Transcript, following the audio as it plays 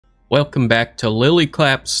Welcome back to Lily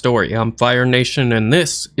Clap's story. I'm Fire Nation and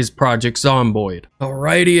this is Project Zomboid.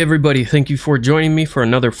 Alrighty everybody, thank you for joining me for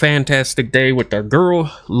another fantastic day with our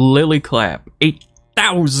girl Lily Clap.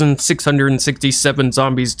 8,667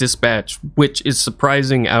 zombies dispatched, which is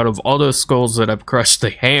surprising. Out of all those skulls that I've crushed, the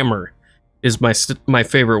hammer is my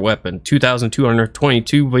favorite weapon.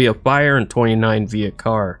 2,222 via fire and 29 via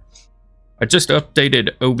car. I just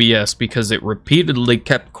updated OBS because it repeatedly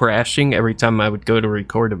kept crashing every time I would go to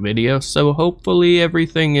record a video, so hopefully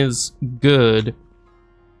everything is good.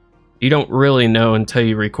 You don't really know until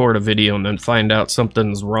you record a video and then find out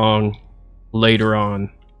something's wrong later on.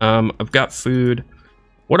 I've got food.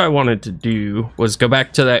 What I wanted to do was go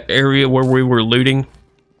back to that area where we were looting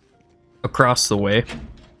across the way.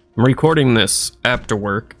 I'm recording this after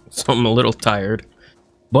work, so I'm a little tired,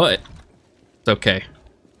 but it's okay.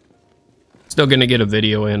 Still gonna get a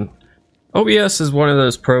video in. OBS is one of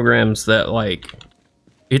those programs that, like,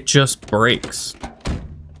 it just breaks.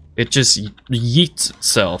 It just yeets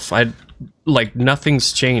itself. Like,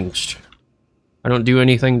 nothing's changed. I don't do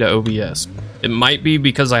anything to OBS. It might be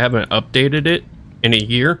because I haven't updated it in a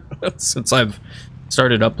year since I've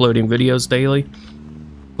started uploading videos daily.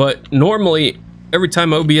 But normally, every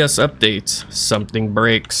time OBS updates, something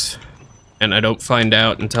breaks. And I don't find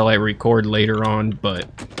out until I record later on, but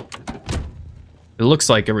it looks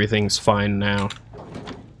like everything's fine now.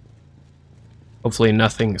 Hopefully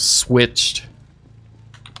nothing's switched.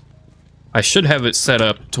 I should have it set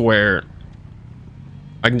up to where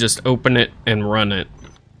I can just open it and run it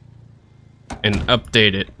and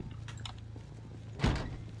update it.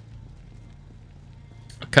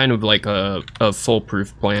 Kind of like a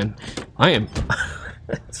foolproof plan. I am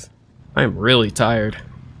really tired.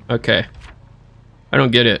 Okay. I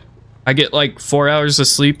don't get it. I get like 4 hours of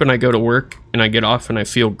sleep and I go to work and I get off and I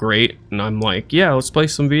feel great and I'm like, yeah, let's play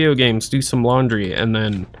some video games, do some laundry, and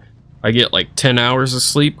then I get like 10 hours of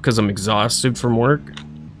sleep because I'm exhausted from work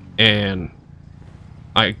and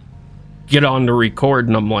I get on to record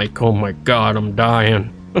and I'm like, oh my god, I'm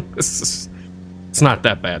dying. It's not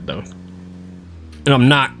that bad though. And I'm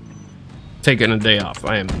not taking a day off.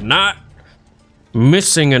 I am not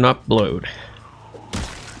missing an upload.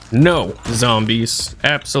 No, zombies.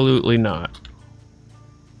 Absolutely not.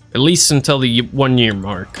 At least until the 1 year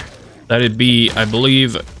mark. That'd be, I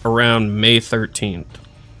believe, around May 13th.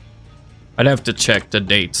 I'd have to check the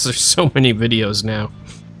dates. There's so many videos now.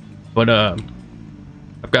 But, I've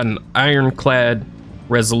got an ironclad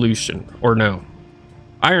resolution. Or no.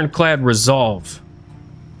 Ironclad resolve.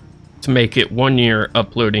 To make it 1 year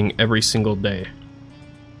uploading every single day.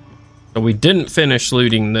 So we didn't finish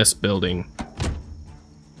looting this building.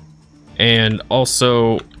 And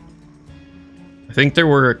also, I think there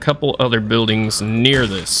were a couple other buildings near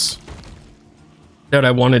this that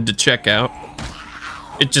I wanted to check out.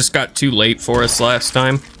 It just got too late for us last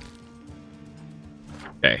time.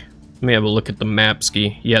 Okay, let me have a look at the map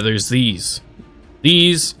ski. Yeah, there's these.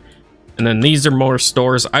 These, and then these are more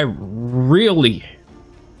stores. I really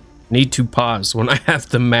need to pause when I have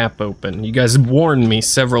the map open. You guys have warned me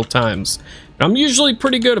several times. I'm usually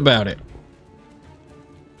pretty good about it.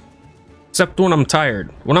 Except when I'm tired.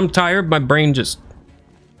 When I'm tired, my brain just...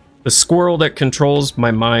 The squirrel that controls my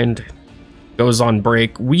mind goes on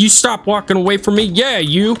break. Will you stop walking away from me? Yeah,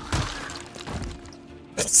 you!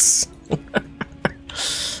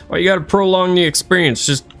 Well, you gotta prolong the experience.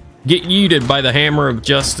 Just get yeeted by the hammer of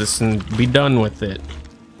justice and be done with it.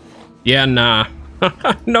 Yeah, nah.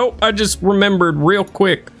 Nope, I just remembered real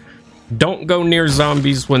quick. Don't go near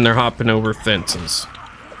zombies when they're hopping over fences.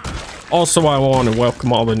 Also, I want to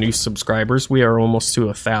welcome all the new subscribers. We are almost to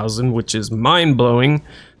 1,000, which is mind-blowing.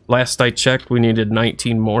 Last I checked, we needed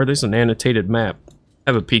 19 more. There's an annotated map.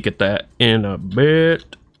 Have a peek at that in a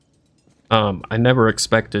bit. I never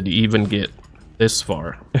expected to even get this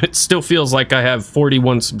far. It still feels like I have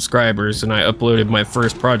 41 subscribers, and I uploaded my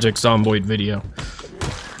first Project Zomboid video.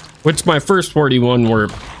 Which my first 41 were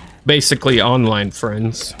basically online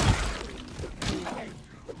friends.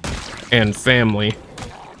 And family.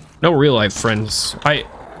 No real life friends. I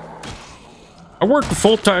work a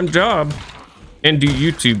full-time job and do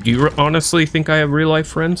YouTube. Do you honestly think I have real life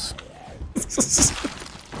friends?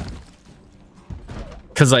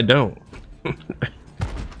 Because I don't.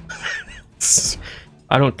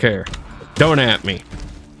 I don't care. Don't at me.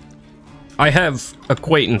 I have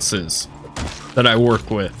acquaintances that I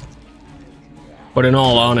work with. But in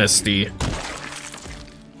all honesty,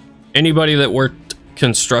 anybody that worked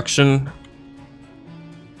construction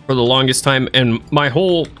for the longest time, and my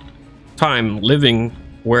whole time living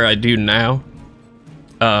where I do now,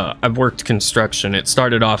 I've worked construction. It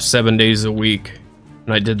started off 7 days a week,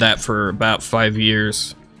 and I did that for about 5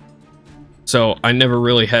 years. So I never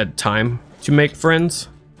really had time to make friends.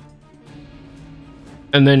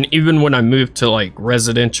 And then even when I moved to like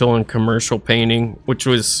residential and commercial painting, which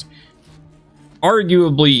was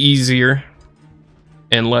arguably easier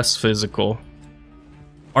and less physical,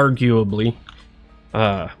 arguably,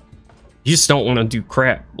 you just don't want to do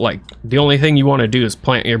crap. Like, the only thing you want to do is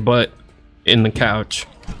plant your butt in the couch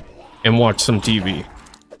and watch some TV.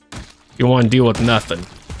 You want to deal with nothing.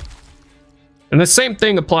 And the same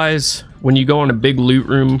thing applies when you go on a big loot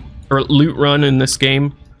room or loot run in this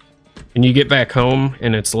game and you get back home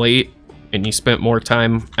and it's late and you spent more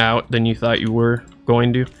time out than you thought you were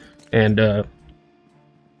going to, and you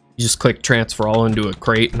just click transfer all into a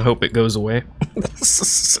crate and hope it goes away.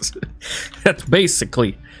 That's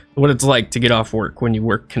basically what it's like to get off work when you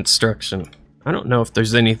work construction. I don't know if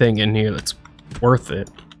there's anything in here that's worth it.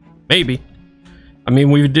 Maybe. I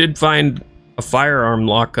mean, we did find a firearm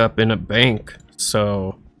lockup in a bank,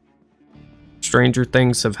 so stranger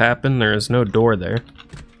things have happened. There is no door there.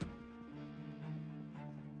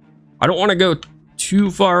 I don't want to go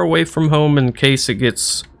too far away from home in case it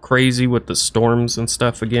gets crazy with the storms and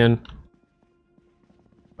stuff again.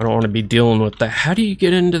 I don't want to be dealing with that. How do you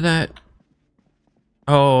get into that?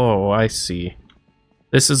 Oh, I see.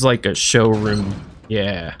 This is like a showroom.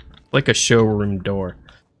 Yeah, like a showroom door.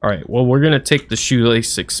 Alright, well, we're going to take the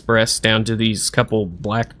Shoelace Express down to these couple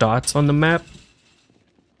black dots on the map.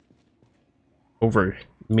 Over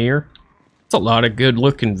here. It's a lot of good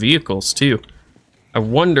looking vehicles, too. I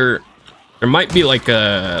wonder, there might be like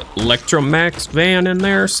a Electromax van in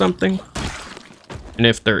there or something. And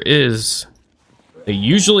if there is, they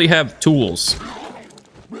usually have tools.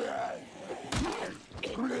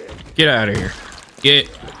 Get out of here. Get.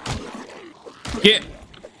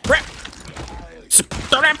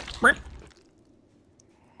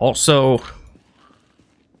 Also,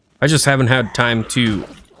 I just haven't had time to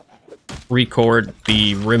record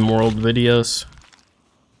the RimWorld videos.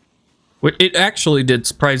 It actually did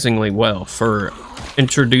surprisingly well for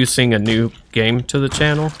introducing a new game to the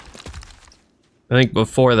channel. I think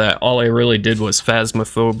before that, all I really did was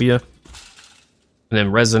Phasmophobia. And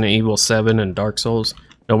then Resident Evil 7 and Dark Souls.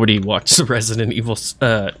 Nobody watched the Resident Evil,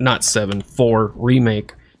 not 7, 4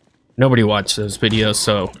 remake. Nobody watched those videos,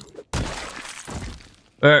 so...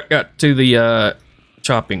 got to the,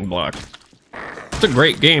 chopping block. It's a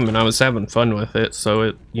great game, and I was having fun with it, so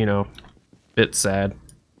it, you know, bit sad.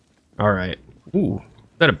 Alright. Ooh.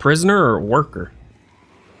 Is that a prisoner or a worker?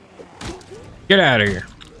 Get out of here.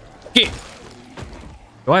 Get!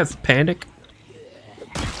 Do I have panic?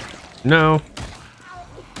 No.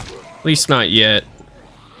 At least not yet.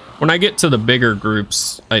 When I get to the bigger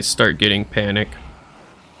groups, I start getting panic.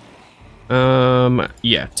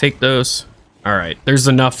 Yeah, take those. Alright, there's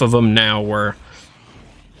enough of them now where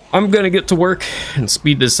I'm gonna get to work and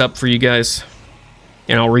speed this up for you guys.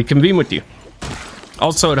 And I'll reconvene with you.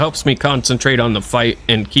 Also, it helps me concentrate on the fight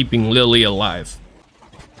and keeping Lily alive.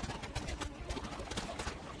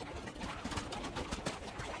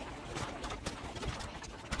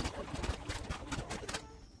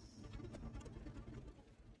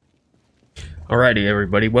 Alrighty,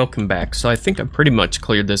 everybody, welcome back. So I think I pretty much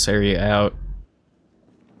cleared this area out.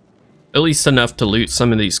 At least enough to loot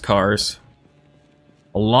some of these cars.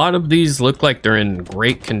 A lot of these look like they're in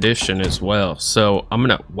great condition as well. So I'm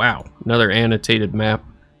gonna, wow, another annotated map.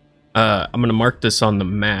 I'm gonna mark this on the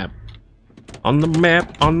map. On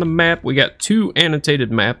the map, we got 2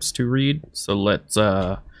 annotated maps to read. So let's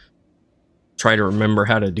try to remember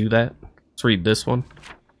how to do that. Let's read this one.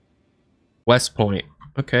 West Point,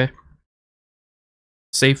 okay.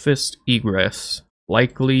 Safest egress,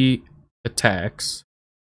 likely attacks.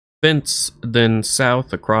 Fence, then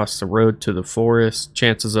south across the road to the forest.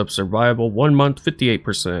 Chances of survival, 1 month,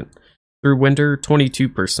 58%. Through winter,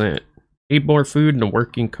 22%. 8 more food and a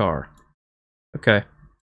working car. Okay.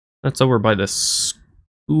 That's over by the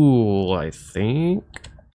school, I think.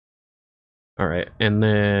 Alright, and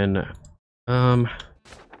then...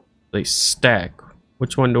 they stack.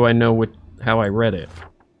 Which one do I know with how I read it?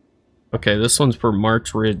 Okay, this one's for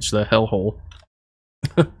March Ridge, the hellhole.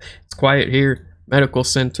 It's quiet here. Medical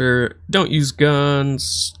center. Don't use guns.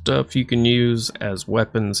 Stuff you can use as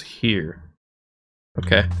weapons here.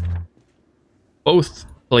 Okay. Both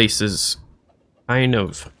places kind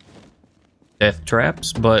of death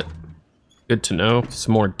traps, but good to know.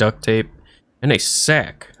 Some more duct tape. And a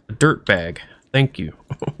sack. A dirt bag. Thank you.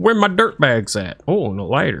 Where my dirt bags at? Oh, and a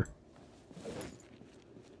lighter.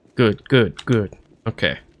 Good, good, good.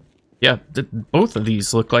 Okay. Yeah, both of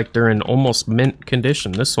these look like they're in almost mint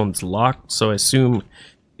condition. This one's locked, so I assume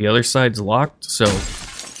the other side's locked. So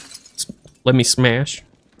let me smash.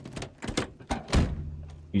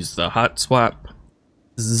 Use the hot swap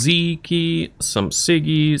Z key, some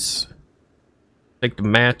ciggies, take the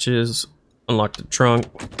matches, unlock the trunk,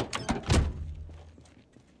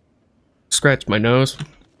 scratch my nose.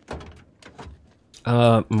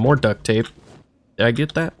 More duct tape. Did I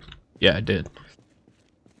get that? Yeah, I did.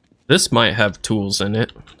 This might have tools in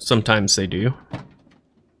it. Sometimes they do.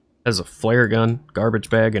 Has a flare gun, garbage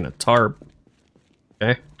bag, and a tarp.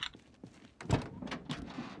 Okay.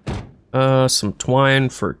 Some twine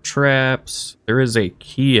for traps. There is a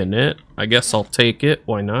key in it. I guess I'll take it.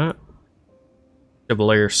 Why not? Double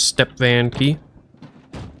layer step van key.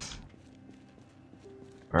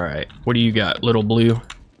 Alright, what do you got, little blue?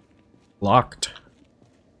 Locked.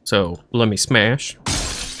 So, let me smash.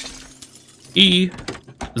 E,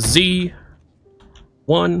 Z,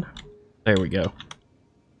 1. There we go.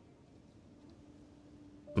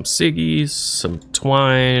 Some ciggies, some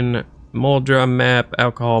twine, Moldra map,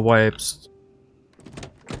 alcohol wipes.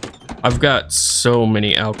 I've got so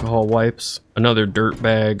many alcohol wipes. Another dirt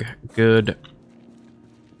bag, good.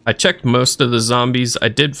 I checked most of the zombies. I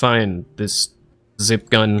did find this zip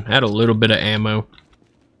gun, had a little bit of ammo.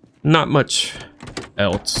 Not much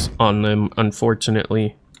else on them,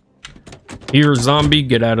 unfortunately. Here, zombie,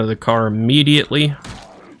 get out of the car immediately.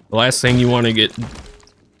 The last thing you want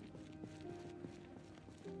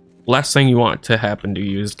to happen to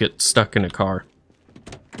you is get stuck in a car.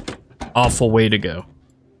 Awful way to go.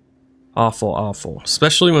 Awful, awful.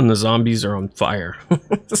 Especially when the zombies are on fire.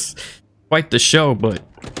 Quite the show, but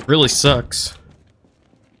really sucks.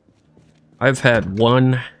 I've had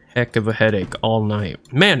one heck of a headache all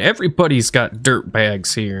night. Man, everybody's got dirt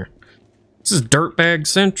bags here. This is dirt bag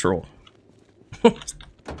central.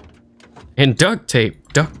 And duct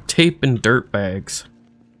tape. Duct tape and dirt bags.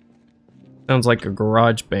 Sounds like a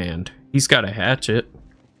garage band. He's got a hatchet.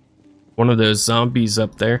 One of those zombies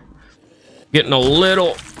up there. Getting a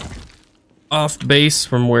little off base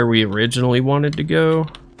from where we originally wanted to go.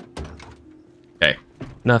 Okay,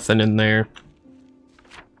 nothing in there.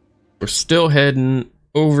 We're still heading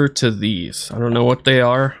over to these. I don't know what they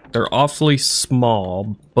are. They're awfully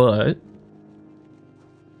small, but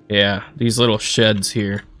yeah, these little sheds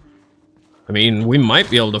here. I mean, we might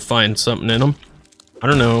be able to find something in them. I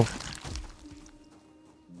don't know if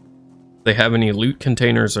they have any loot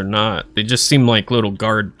containers or not. They just seem like little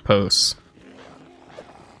guard posts.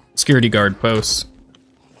 Security guard posts.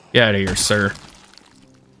 Get out of here, sir.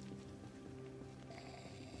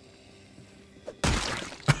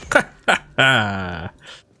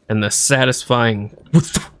 And the satisfying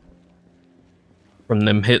from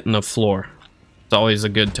them hitting the floor. It's always a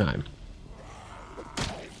good time.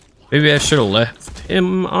 Maybe I should have left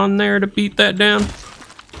him on there to beat that down.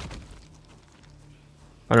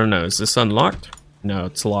 I don't know. Is this unlocked? No,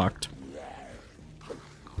 it's locked.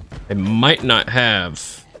 They might not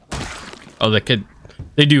have. Oh,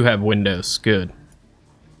 they do have windows. Good.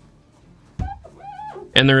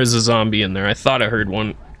 And there is a zombie in there. I thought I heard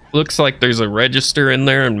one. Looks like there's a register in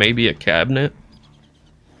there and maybe a cabinet.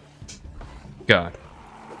 God.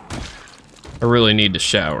 I really need to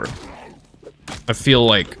shower. I feel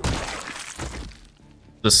like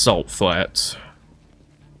the salt flats.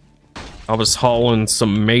 I was hauling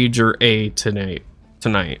some major A tonight.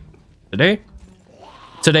 Today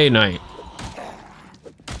night.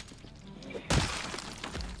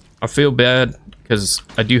 I feel bad because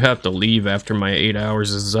I do have to leave after my 8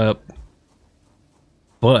 hours is up.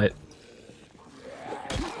 But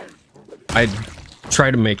I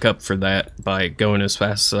try to make up for that by going as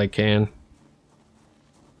fast as I can.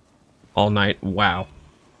 All night. Wow.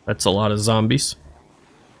 That's a lot of zombies.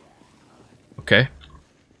 Okay.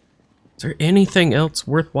 Is there anything else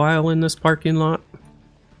worthwhile in this parking lot?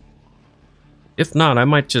 If not, I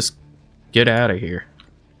might just get out of here.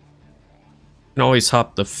 I can always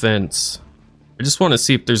hop the fence. I just want to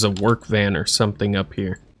see if there's a work van or something up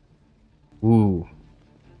here. Ooh.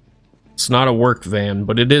 It's not a work van,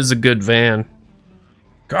 but it is a good van.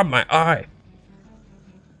 Got my eye.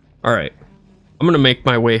 Alright. I'm gonna make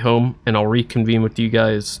my way home, and I'll reconvene with you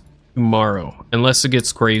guys tomorrow. Unless it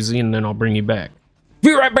gets crazy, and then I'll bring you back.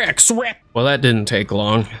 Be right back, swap! Well, that didn't take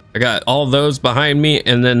long. I got all those behind me,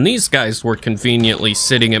 and then these guys were conveniently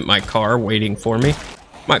sitting at my car waiting for me.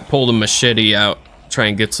 Might pull the machete out, try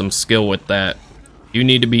and get some skill with that. You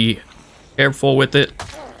need to be careful with it.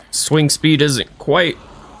 Swing speed isn't quite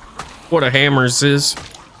what a hammer's is.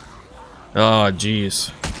 Oh,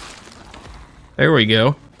 jeez. There we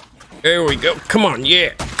go. There we go. Come on,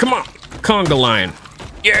 yeah. Come on. Conga line.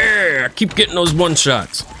 Yeah. Keep getting those one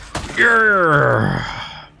shots.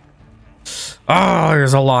 Yeah. Oh,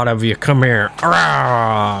 there's a lot of you. Come here.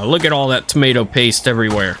 Ah, look at all that tomato paste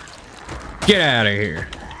everywhere. Get out of here.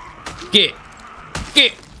 Get.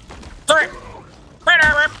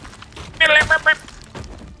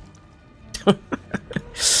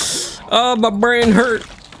 Oh, my brain hurt.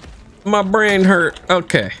 My brain hurt.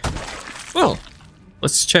 Okay. Well,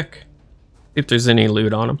 let's check if there's any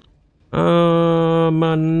loot on him.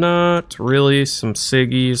 Not really. Some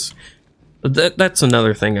ciggies. That's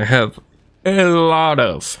another thing I have a lot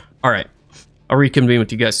of. All right. I'll reconvene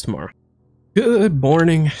with you guys tomorrow. Good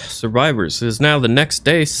morning, survivors. It is now the next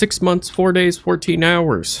day. 6 months, 4 days, 14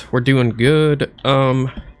 hours. We're doing good.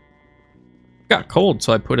 Got cold,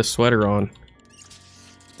 so I put a sweater on.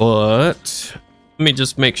 But let me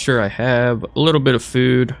just make sure I have a little bit of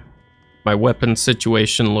food. My weapon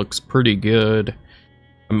situation looks pretty good.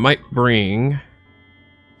 I might bring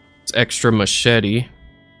this extra machete.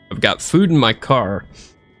 I've got food in my car.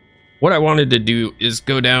 What I wanted to do is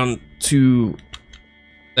go down to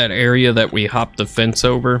that area that we hopped the fence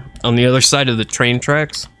over on the other side of the train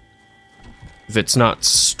tracks. If it's not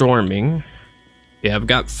storming. Yeah, I've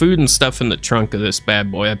got food and stuff in the trunk of this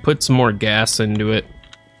bad boy. I put some more gas into it.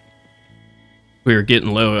 We were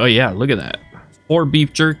getting low. Oh yeah, look at that. 4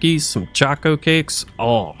 beef jerkies, some choco cakes.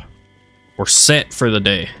 Oh, we're set for the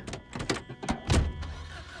day.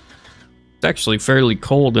 It's actually fairly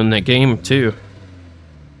cold in that game too.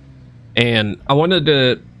 And I wanted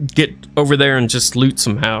to get over there and just loot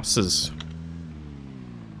some houses.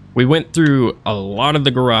 We went through a lot of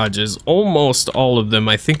the garages, almost all of them.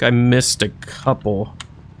 I think I missed a couple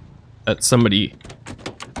that somebody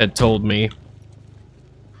had told me.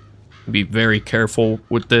 Be very careful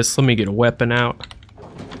with this. Let me get a weapon out.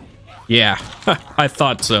 Yeah, I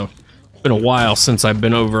thought so. It's been a while since I've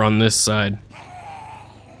been over on this side.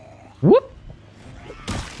 Whoop!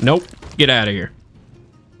 Nope, get out of here.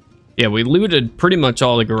 Yeah, we looted pretty much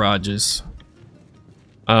all the garages.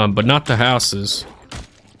 But not the houses.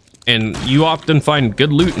 And you often find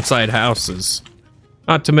good loot inside houses.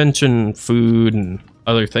 Not to mention food and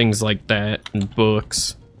other things like that, and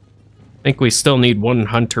books. I think we still need 1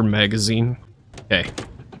 hunter magazine. Okay,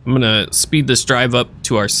 I'm gonna speed this drive up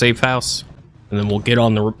to our safe house, and then we'll get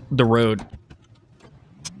on the road.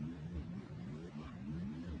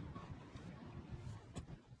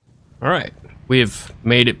 All right, we have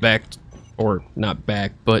made it back, or not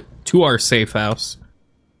back, but to our safe house.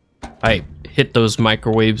 I hit those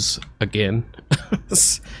microwaves again.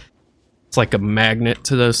 It's like a magnet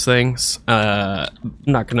to those things. I'm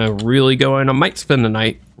not gonna really go in. I might spend the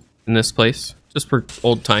night in this place just for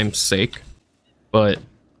old time's sake, but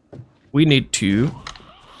we need to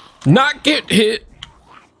not get hit.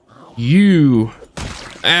 You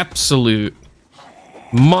absolute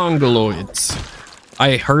mongoloids.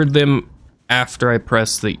 I heard them after I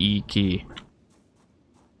pressed the E key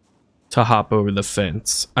to hop over the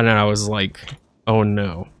fence, and I was like, oh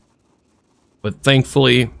no. But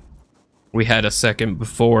thankfully we had a second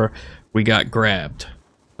before we got grabbed.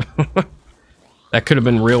 That could have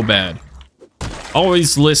been real bad.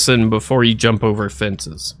 Always listen before you jump over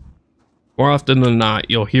fences. More often than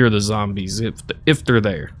not, you'll hear the zombies if they're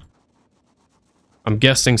there. I'm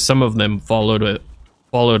guessing some of them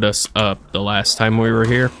followed us up the last time we were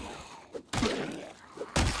here.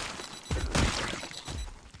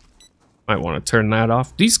 Might want to turn that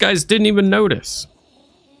off. These guys didn't even notice.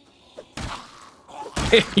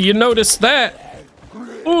 Hey, you noticed that?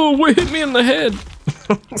 Oh, what hit me in the head?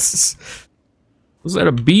 Was that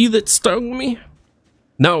a bee that stung me?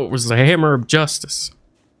 No, it was the hammer of justice.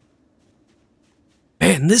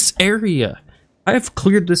 Man, this area. I have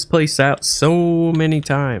cleared this place out so many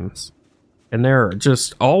times. And there are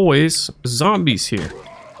just always zombies here.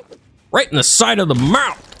 Right in the side of the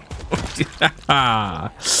mouth.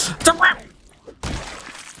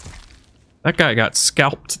 That guy got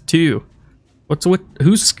scalped too.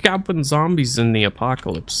 Who's scalping zombies in the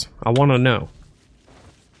apocalypse? I want to know.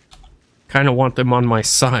 Kind of want them on my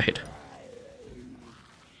side.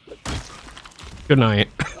 Good night.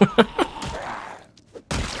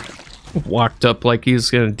 Walked up like he was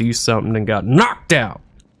gonna do something and got knocked out,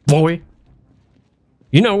 boy.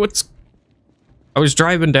 You know what's... I was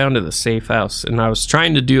driving down to the safe house and I was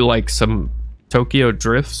trying to do like some Tokyo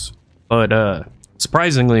drifts, but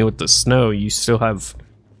surprisingly with the snow you still have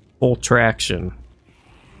full traction.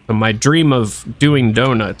 So my dream of doing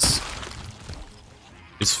donuts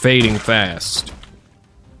is fading fast.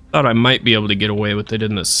 Thought I might be able to get away with it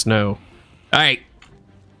in the snow. Alright,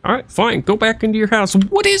 fine, go back into your house.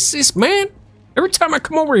 What is this, man? Every time I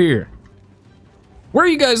come over here, where are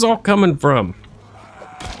you guys all coming from?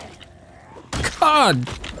 God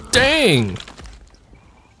dang.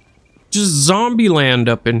 Just zombie land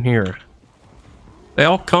up in here. They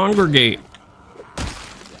all congregate.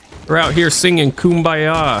 We're out here singing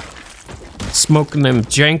Kumbaya. Smoking them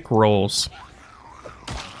jank rolls.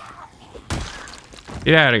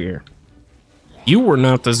 Get out of here. You were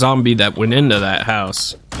not the zombie that went into that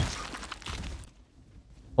house.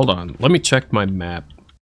 Hold on, let me check my map.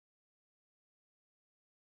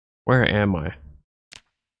 Where am I?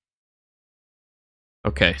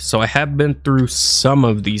 Okay, so I have been through some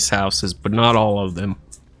of these houses, but not all of them.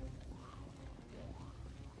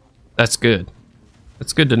 That's good.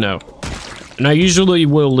 That's good to know. And I usually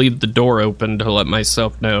will leave the door open to let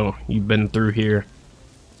myself know you've been through here.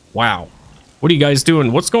 Wow. What are you guys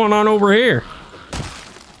doing? What's going on over here?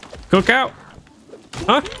 Cookout?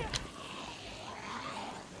 Huh?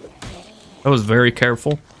 That was very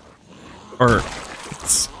careful. Or,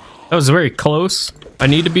 that was very close. I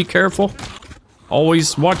need to be careful.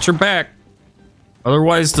 Always watch your back.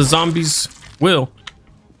 Otherwise, the zombies will.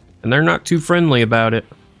 And they're not too friendly about it.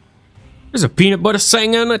 There's a peanut butter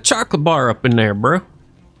sangha and a chocolate bar up in there, bro.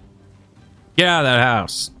 Get out of that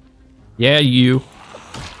house. Yeah, you.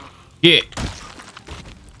 Yeah.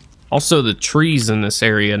 Also, the trees in this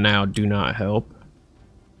area now do not help.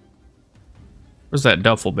 Where's that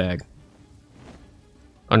duffel bag?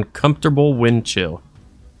 Uncomfortable wind chill.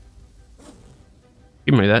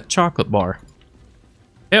 Give me that chocolate bar.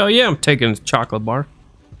 Hell yeah, I'm taking the chocolate bar.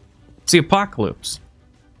 It's the apocalypse.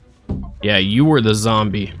 Yeah, you were the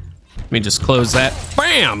zombie. Let me just close that.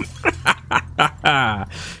 Bam!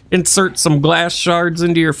 Insert some glass shards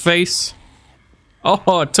into your face.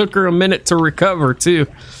 Oh, it took her a minute to recover, too.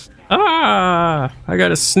 Ah, I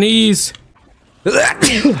gotta sneeze.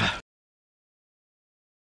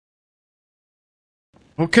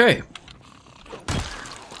 Okay.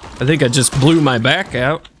 I think I just blew my back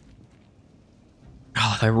out.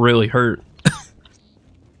 Oh, that really hurt.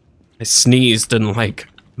 I sneezed and like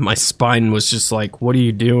my spine was just like, what are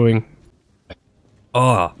you doing?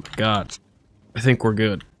 Oh my god. I think we're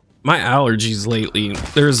good. My allergies lately,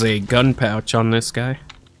 there's a gun pouch on this guy.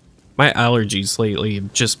 My allergies lately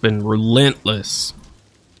have just been relentless.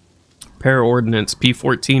 Para Ordnance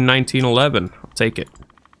P14 1911. I'll take it.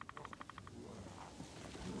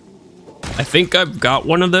 I think I've got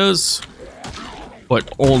one of those,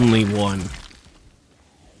 but only one.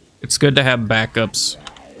 It's good to have backups.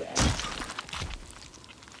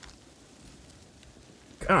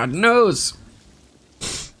 God knows.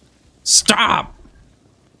 Stop!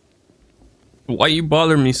 Why you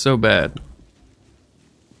bother me so bad?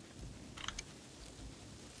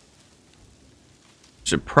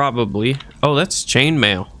 Should probably... Oh, that's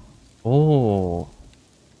chainmail. Oh.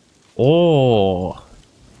 Oh.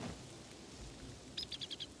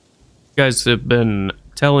 You guys have been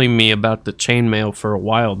telling me about the chainmail for a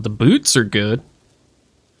while. The boots are good.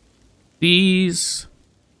 These...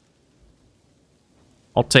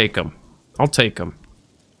 I'll take them. I'll take them.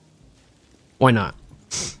 Why not?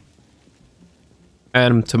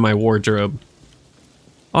 Add them to my wardrobe.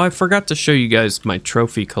 Oh, I forgot to show you guys my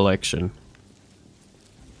trophy collection.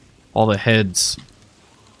 All the heads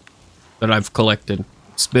that I've collected.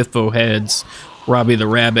 Spiffo heads, Robbie the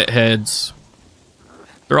Rabbit heads.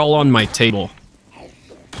 They're all on my table.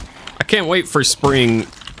 I can't wait for spring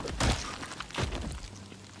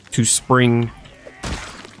to spring.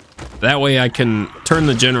 That way I can turn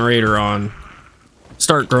the generator on,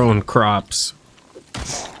 start growing crops.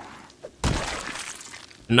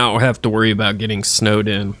 Not have to worry about getting snowed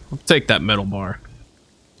in. I'll take that metal bar.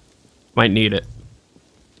 Might need it.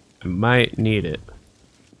 I might need it.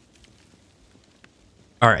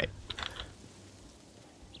 Alright.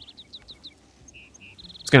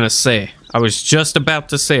 I was just about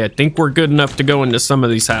to say, I think we're good enough to go into some of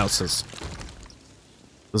these houses.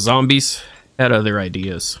 The zombies had other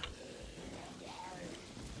ideas.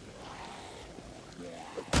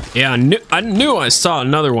 Yeah, I knew I saw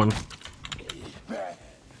another one.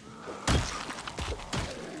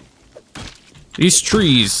 These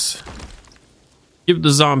trees give the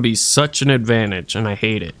zombies such an advantage, and I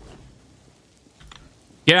hate it.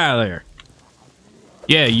 Get out of there.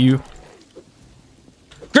 Yeah, you.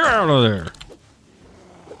 Get out of there.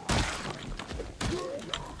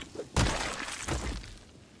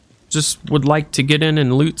 Just would like to get in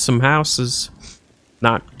and loot some houses.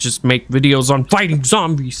 Not just make videos on fighting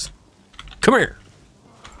zombies. Come here.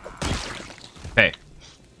 Hey.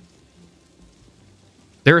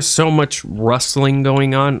 There's so much rustling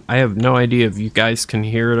going on. I have no idea if you guys can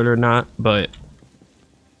hear it or not, but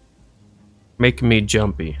making me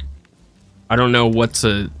jumpy. I don't know what's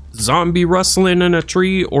a zombie rustling in a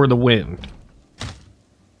tree or the wind.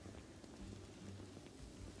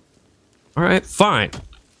 Alright, fine.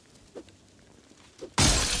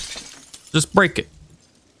 Just break it.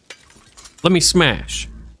 Let me smash.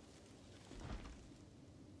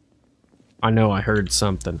 I know I heard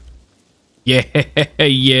something. Yeah,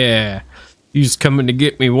 yeah. You was coming to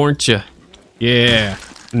get me, weren't you? Yeah.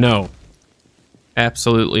 No.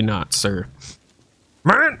 Absolutely not, sir.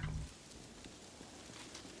 Man!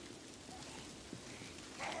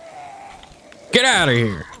 Get out of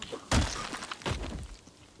here!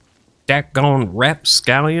 Daggone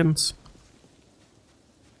rapscallions.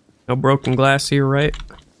 No broken glass here, right?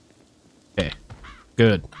 Okay.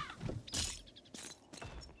 Good.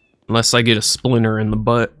 Unless I get a splinter in the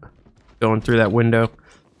butt going through that window.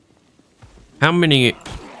 How many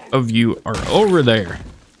of you are over there?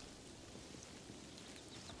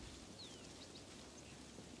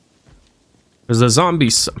 There's a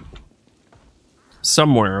zombie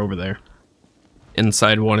somewhere over there.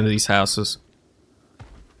 Inside one of these houses.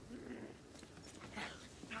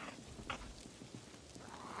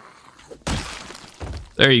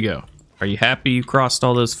 There you go. Are you happy you crossed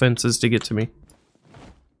all those fences to get to me?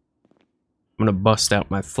 I'm gonna bust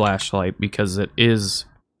out my flashlight because it is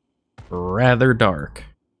rather dark.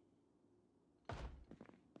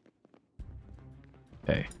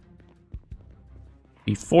 Okay.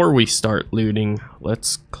 Before we start looting,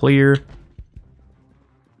 let's clear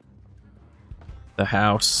the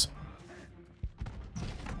house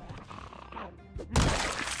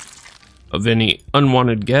of any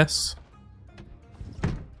unwanted guests.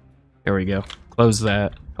 There we go. Close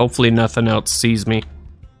that. Hopefully nothing else sees me,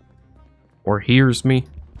 or hears me,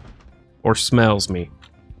 or smells me.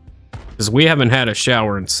 Because we haven't had a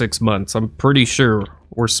shower in 6 months. I'm pretty sure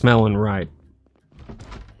we're smelling right.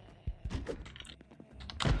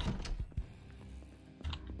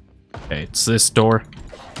 Okay, it's this door.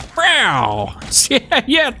 Wow!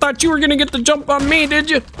 Yeah, thought you were gonna get the jump on me, did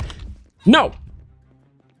you? No!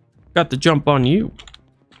 Got the jump on you.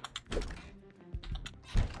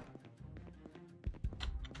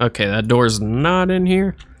 Okay, that door's not in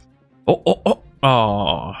here.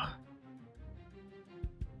 Oh.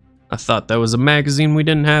 I thought that was a magazine we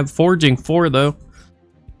didn't have forging for, though.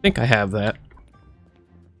 I think I have that.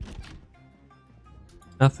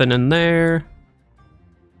 Nothing in there.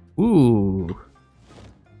 Ooh.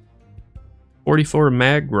 44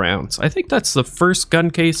 mag rounds. I think that's the first gun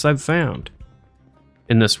case I've found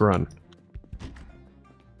in this run.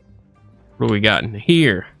 What do we got in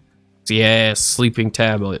here? Yeah, sleeping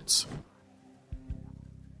tablets.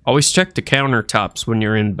 Always check the countertops when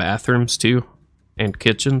you're in bathrooms too, and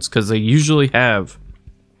kitchens, because they usually have...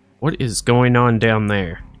 What is going on down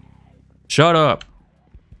there? Shut up!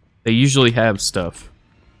 They usually have stuff.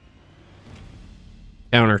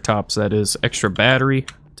 Countertops, that is. Extra battery.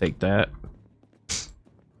 Take that.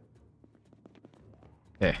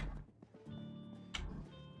 Okay.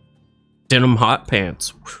 Denim hot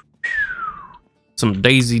pants. Some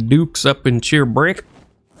Daisy Dukes up in cheer brick.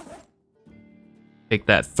 Take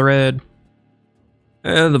that thread.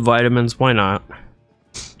 The vitamins, why not?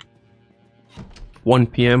 1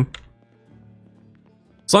 p.m.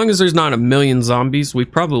 As long as there's not a million zombies, we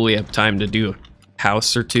probably have time to do a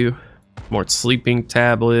house or two. More sleeping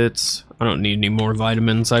tablets. I don't need any more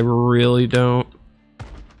vitamins, I really don't.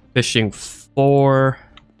 Fishing 4.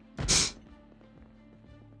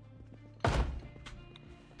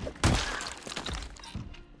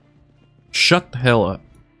 Shut the hell up.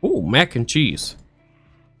 Ooh, mac and cheese.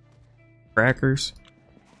 Crackers.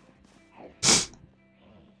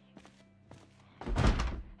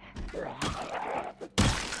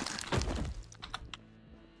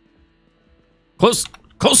 Close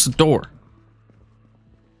the door.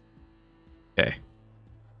 Okay.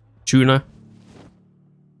 Tuna.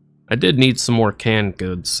 I did need some more canned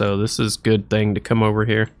goods, so this is a good thing to come over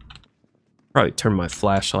here. Probably turn my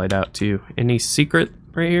flashlight out too. Any secret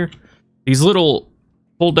right here? These little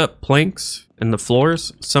pulled up planks in the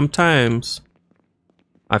floors, sometimes,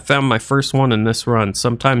 I found my first one in this run,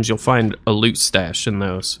 sometimes you'll find a loot stash in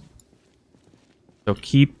those. So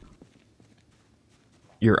keep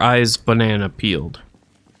your eyes banana peeled.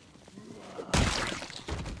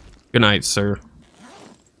 Good night, sir.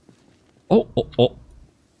 Oh.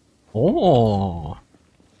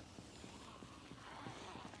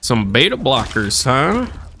 Some beta blockers, huh?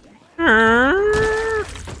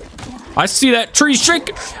 I see that tree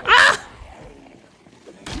shaking. Ah!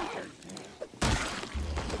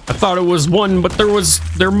 I thought it was one, but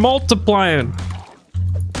they're multiplying.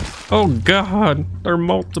 Oh God, they're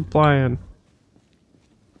multiplying.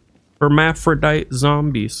 Hermaphrodite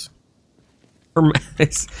zombies.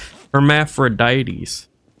 Hermaphrodites.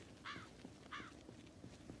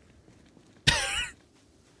 I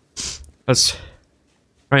was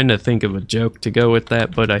trying to think of a joke to go with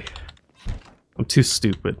that, but I'm too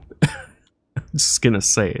stupid. I'm just gonna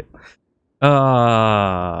say it.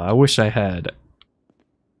 I wish I had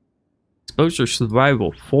exposure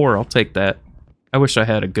survival 4. I'll take that. I wish I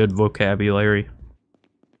had a good vocabulary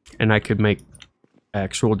and I could make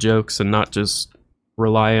actual jokes and not just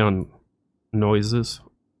rely on noises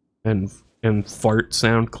and fart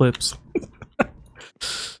sound clips.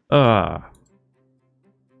 I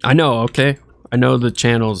know, okay. I know the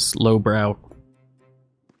channel's lowbrow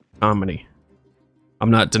comedy. I'm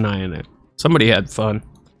not denying it. Somebody had fun.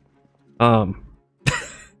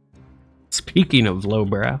 Speaking of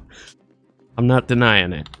lowbrow, I'm not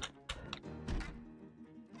denying it.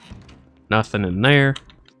 Nothing in there.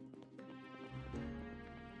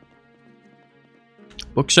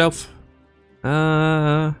 Bookshelf?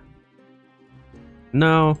 No.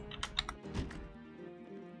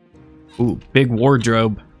 Ooh, big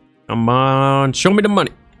wardrobe. Come on, show me the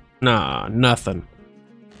money. Nah, nothing.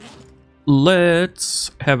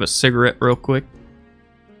 Let's have a cigarette real quick.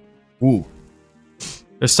 Ooh.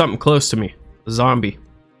 There's something close to me. A zombie.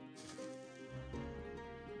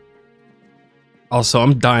 Also,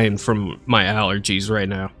 I'm dying from my allergies right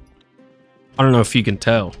now. I don't know if you can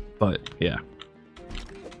tell, but yeah.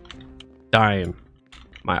 Dying.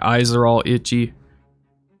 My eyes are all itchy.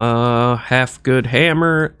 Half good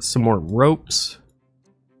hammer. Some more ropes.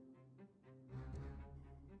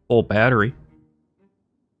 Full battery.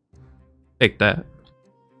 Take that.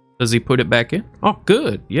 Does he put it back in? Oh,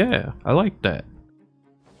 good. Yeah, I like that.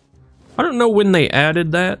 I don't know when they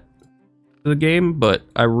added that to the game, but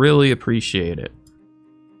I really appreciate it.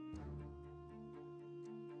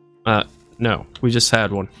 No, we just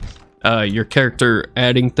had one. Your character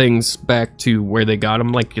adding things back to where they got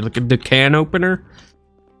them, like you look at the can opener.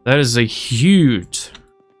 That is a huge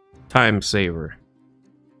time saver.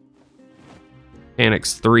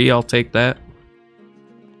 Mechanics 3, I'll take that.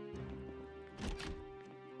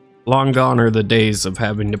 Long gone are the days of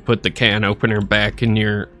having to put the can opener back in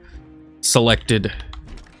your selected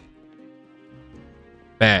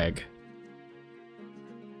bag.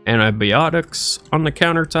 Antibiotics on the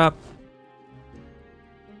countertop.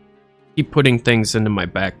 Keep putting things into my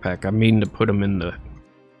backpack. I mean to put them in the...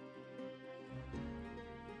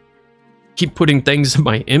 Keep putting things in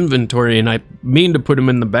my inventory and I mean to put them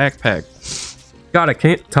in the backpack. God, I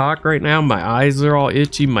can't talk right now. My eyes are all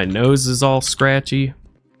itchy. My nose is all scratchy. I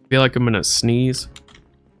feel like I'm gonna sneeze.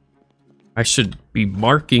 I should be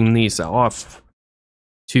marking these off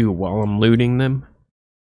too while I'm looting them.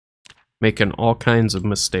 Making all kinds of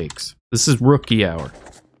mistakes. This is rookie hour.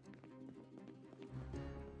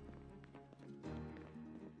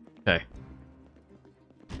 Okay.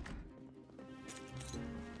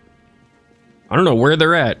 I don't know where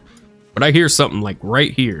they're at, but I hear something like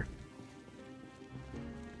right here.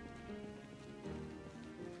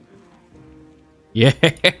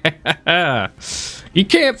 Yeah. You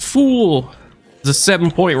can't fool the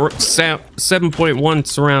 7.1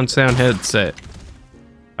 surround sound headset.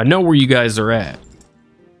 I know where you guys are at.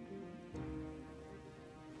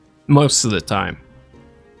 Most of the time.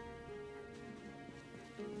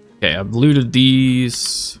 Okay, I've looted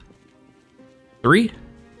these 3.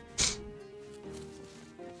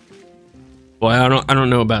 Well, I don't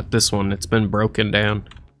know about this one. It's been broken down.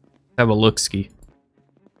 Have a look-ski.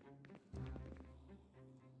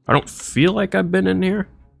 I don't feel like I've been in here.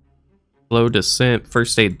 Low descent,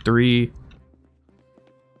 first aid 3.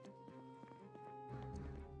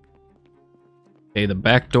 Okay, the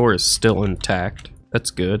back door is still intact.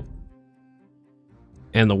 That's good.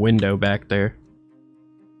 And the window back there.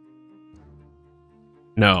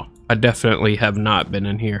 No, I definitely have not been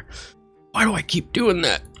in here. Why do I keep doing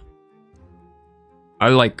that? I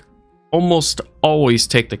like almost always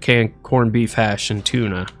take the canned corned beef hash and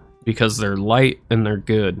tuna because they're light and they're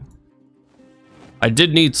good. I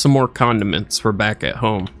did need some more condiments for back at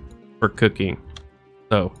home for cooking.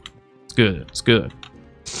 So, it's good, it's good.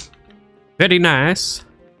 Very nice.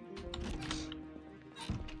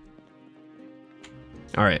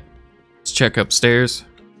 Alright, let's check upstairs.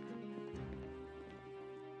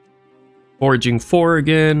 Foraging 4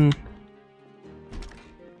 again.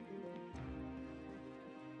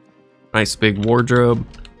 Nice big wardrobe.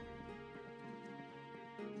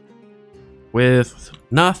 With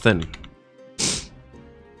nothing.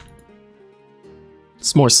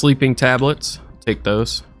 Some more sleeping tablets. Take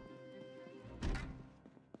those.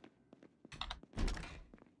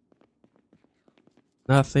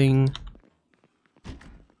 Nothing.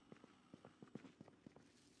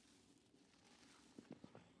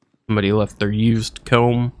 Somebody left their used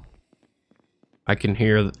comb. I can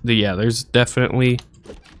hear the, yeah, there's definitely...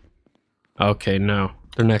 Okay, no.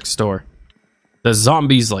 They're next door. The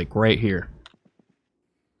zombie's like right here.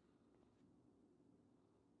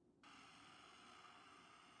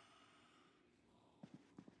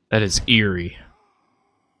 That is eerie.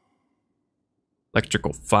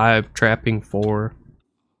 Electrical 5, trapping 4.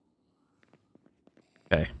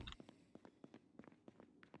 Okay.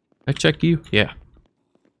 I check you? Yeah.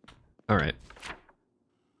 Alright.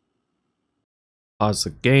 Pause the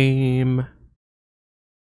game.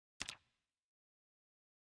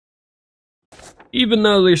 Even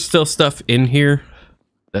though there's still stuff in here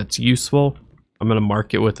that's useful, I'm gonna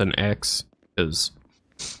mark it with an X, because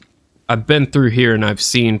I've been through here and I've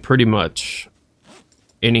seen pretty much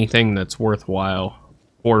anything that's worthwhile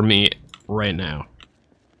for me right now.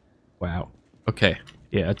 Wow. Okay.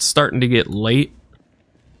 Yeah, it's starting to get late.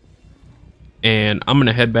 And I'm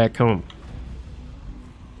gonna head back home.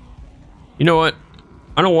 You know what?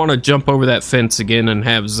 I don't want to jump over that fence again and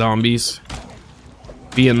have zombies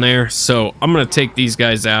be in there, so I'm gonna take these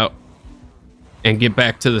guys out and get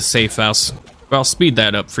back to the safe house. I'll speed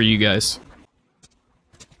that up for you guys.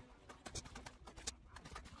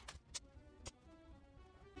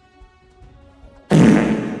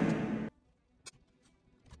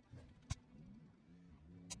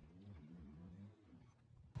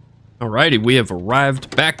 Alrighty, we have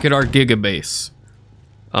arrived back at our gigabase.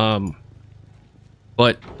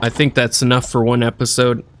 But I think that's enough for one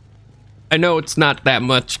episode. I know it's not that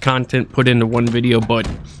much content put into one video, but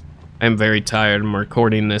I'm very tired. I'm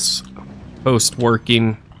recording this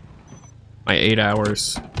post-working my 8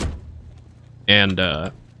 hours. And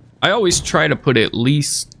I always try to put at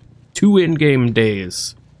least 2 in-game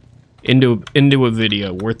days into a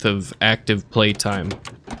video worth of active playtime.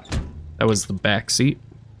 That was the back seat.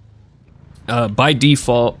 By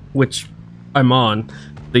default, which I'm on,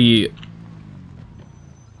 the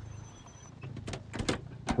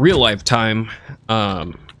real life time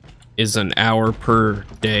is an hour per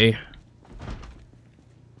day.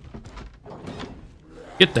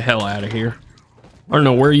 Get the hell out of here. I don't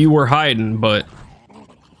know where you were hiding, but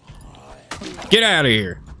get out of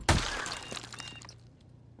here.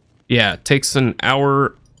 Yeah, it takes an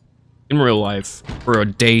hour in real life for a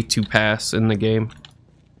day to pass in the game.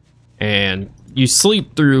 And you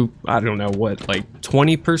sleep through, I don't know what, like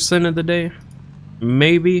 20% of the day?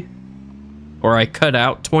 Maybe? Or I cut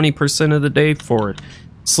out 20% of the day for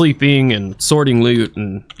sleeping and sorting loot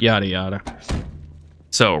and yada yada.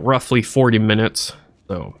 So roughly 40 minutes.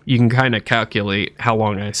 So you can kind of calculate how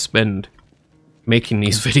long I spend making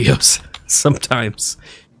these videos. Sometimes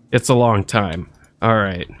it's a long time.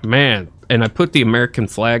 Alright, man. And I put the American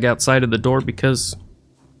flag outside of the door because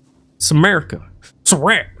it's America. It's a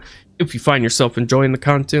wrap. If you find yourself enjoying the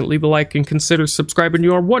content, leave a like and consider subscribing.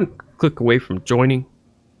 You are one click away from joining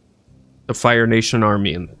the Fire Nation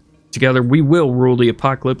Army, and together we will rule the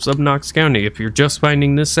apocalypse of Knox County. If you're just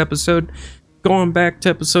finding this episode, go on back to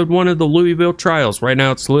episode 1 of the Louisville trials. Right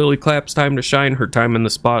now it's Lily Clapp's time to shine, her time in the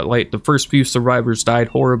spotlight. The first few survivors died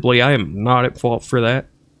horribly. I am not at fault for that.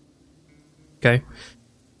 Okay.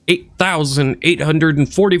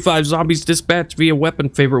 8,845 zombies dispatched via weapon.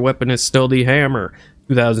 Favorite weapon is still the hammer.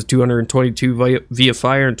 2,222 via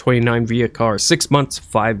fire and 29 via car. 6 months,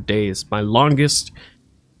 5 days. My longest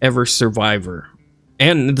ever survivor.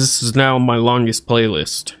 And this is now my longest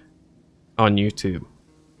playlist on YouTube.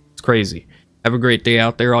 It's crazy. Have a great day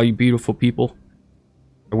out there, all you beautiful people.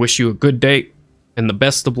 I wish you a good day and the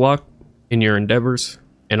best of luck in your endeavors.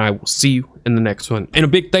 And I will see you in the next one. And a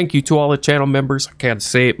big thank you to all the channel members. I can't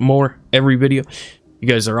say it more every video. You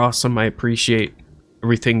guys are awesome. I appreciate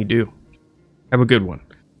everything you do. Have a good one.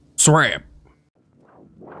 Srap.